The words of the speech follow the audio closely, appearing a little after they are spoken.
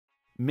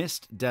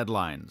Missed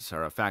deadlines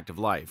are a fact of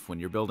life when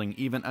you're building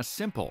even a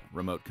simple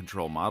remote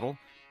control model,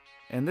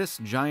 and this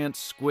giant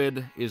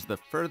squid is the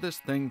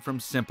furthest thing from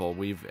simple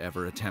we've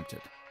ever attempted.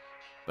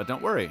 But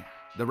don't worry,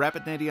 the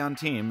RapidNadion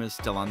team is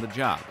still on the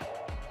job.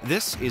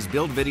 This is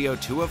build video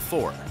 2 of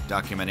 4,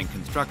 documenting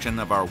construction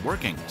of our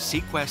working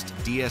seaQuest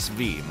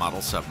DSV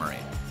model submarine.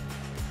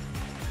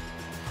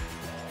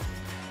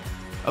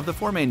 Of the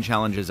 4 main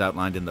challenges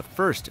outlined in the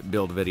first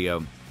build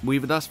video,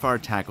 we've thus far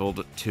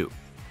tackled 2.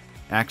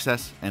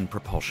 Access and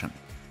propulsion.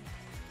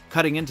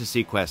 Cutting into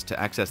seaQuest to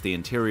access the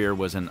interior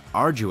was an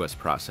arduous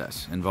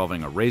process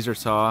involving a razor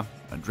saw,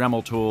 a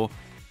Dremel tool,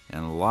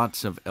 and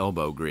lots of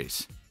elbow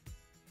grease.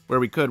 Where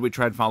we could, we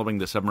tried following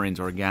the submarine's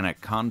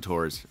organic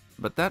contours,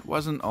 but that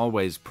wasn't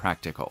always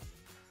practical.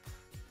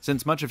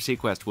 Since much of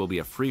seaQuest will be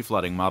a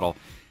free-floating model,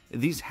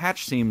 these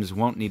hatch seams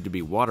won't need to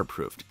be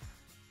waterproofed.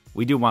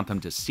 We do want them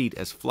to seat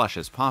as flush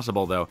as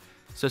possible, though,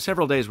 so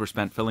several days were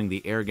spent filling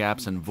the air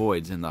gaps and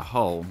voids in the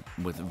hull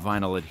with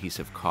vinyl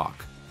adhesive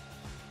caulk.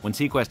 When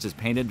seaQuest is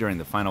painted during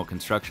the final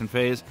construction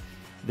phase,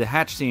 the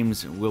hatch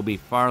seams will be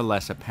far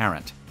less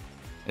apparent,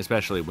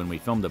 especially when we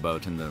film the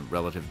boat in the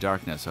relative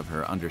darkness of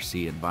her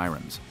undersea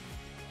environs.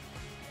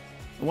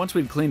 Once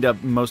we'd cleaned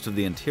up most of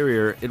the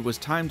interior, it was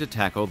time to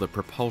tackle the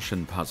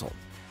propulsion puzzle.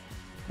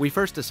 We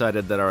first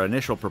decided that our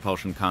initial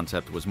propulsion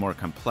concept was more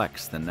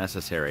complex than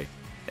necessary.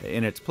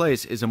 In its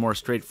place is a more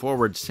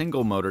straightforward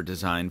single-motor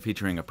design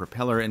featuring a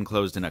propeller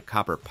enclosed in a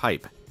copper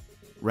pipe.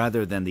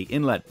 Rather than the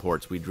inlet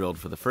ports we drilled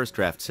for the first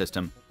draft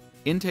system,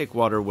 intake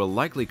water will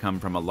likely come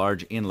from a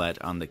large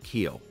inlet on the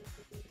keel.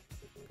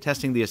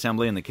 Testing the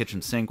assembly in the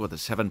kitchen sink with a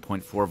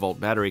 7.4-volt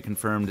battery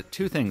confirmed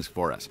 2 things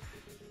for us.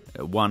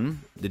 1,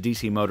 the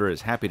DC motor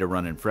is happy to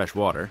run in fresh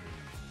water.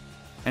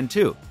 And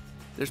 2,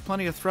 there's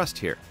plenty of thrust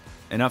here,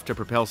 enough to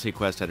propel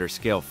seaQuest at her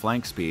scale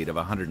flank speed of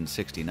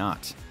 160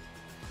 knots.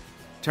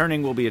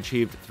 Turning will be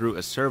achieved through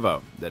a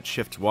servo that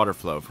shifts water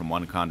flow from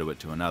one conduit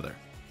to another.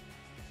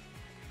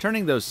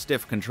 Turning those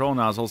stiff control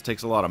nozzles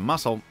takes a lot of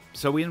muscle,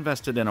 so we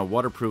invested in a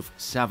waterproof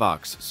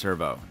Savox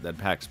servo that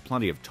packs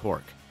plenty of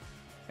torque.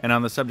 And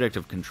on the subject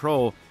of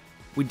control,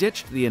 we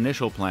ditched the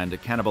initial plan to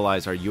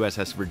cannibalize our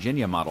USS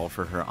Virginia model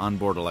for her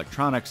onboard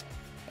electronics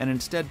and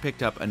instead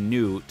picked up a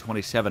new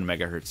 27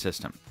 MHz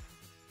system.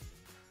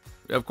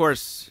 Of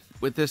course,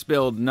 with this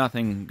build,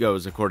 nothing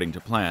goes according to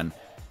plan.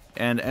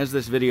 And as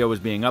this video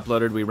was being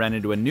uploaded, we ran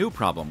into a new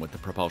problem with the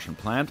propulsion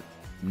plant: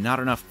 not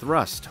enough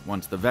thrust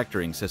once the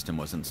vectoring system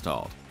was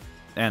installed,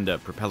 and a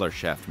propeller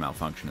shaft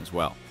malfunction as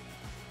well.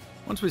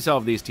 Once we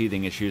solve these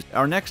teething issues,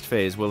 our next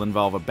phase will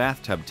involve a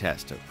bathtub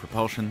test of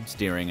propulsion,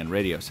 steering, and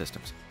radio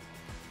systems.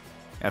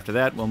 After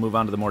that, we'll move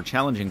on to the more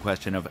challenging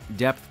question of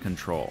depth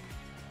control.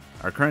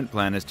 Our current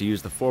plan is to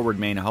use the forward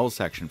main hull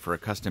section for a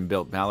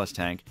custom-built ballast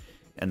tank,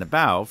 and the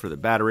bow for the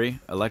battery,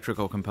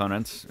 electrical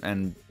components,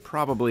 and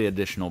probably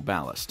additional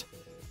ballast.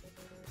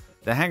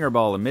 The hangar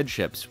ball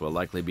amidships will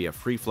likely be a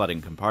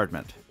free-floating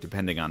compartment,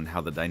 depending on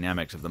how the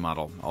dynamics of the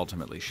model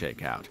ultimately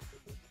shake out.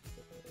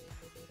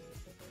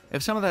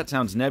 If some of that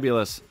sounds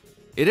nebulous,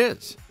 it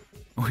is.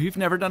 We've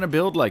never done a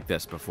build like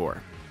this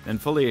before, and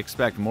fully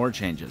expect more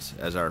changes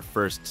as our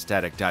first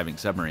static diving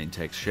submarine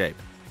takes shape.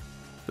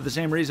 For the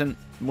same reason,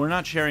 we're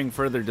not sharing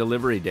further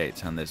delivery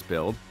dates on this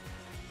build.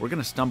 We're going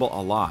to stumble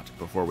a lot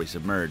before we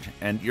submerge,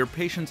 and your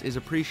patience is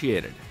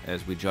appreciated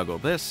as we juggle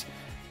this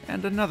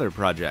and another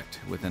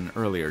project with an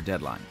earlier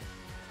deadline.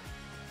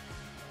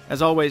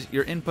 As always,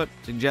 your input,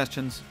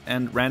 suggestions,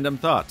 and random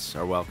thoughts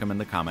are welcome in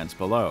the comments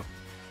below.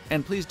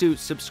 And please do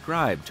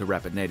subscribe to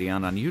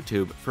RapidNadion on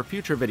YouTube for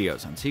future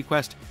videos on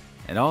seaQuest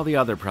and all the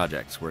other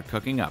projects we're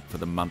cooking up for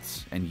the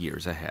months and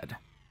years ahead.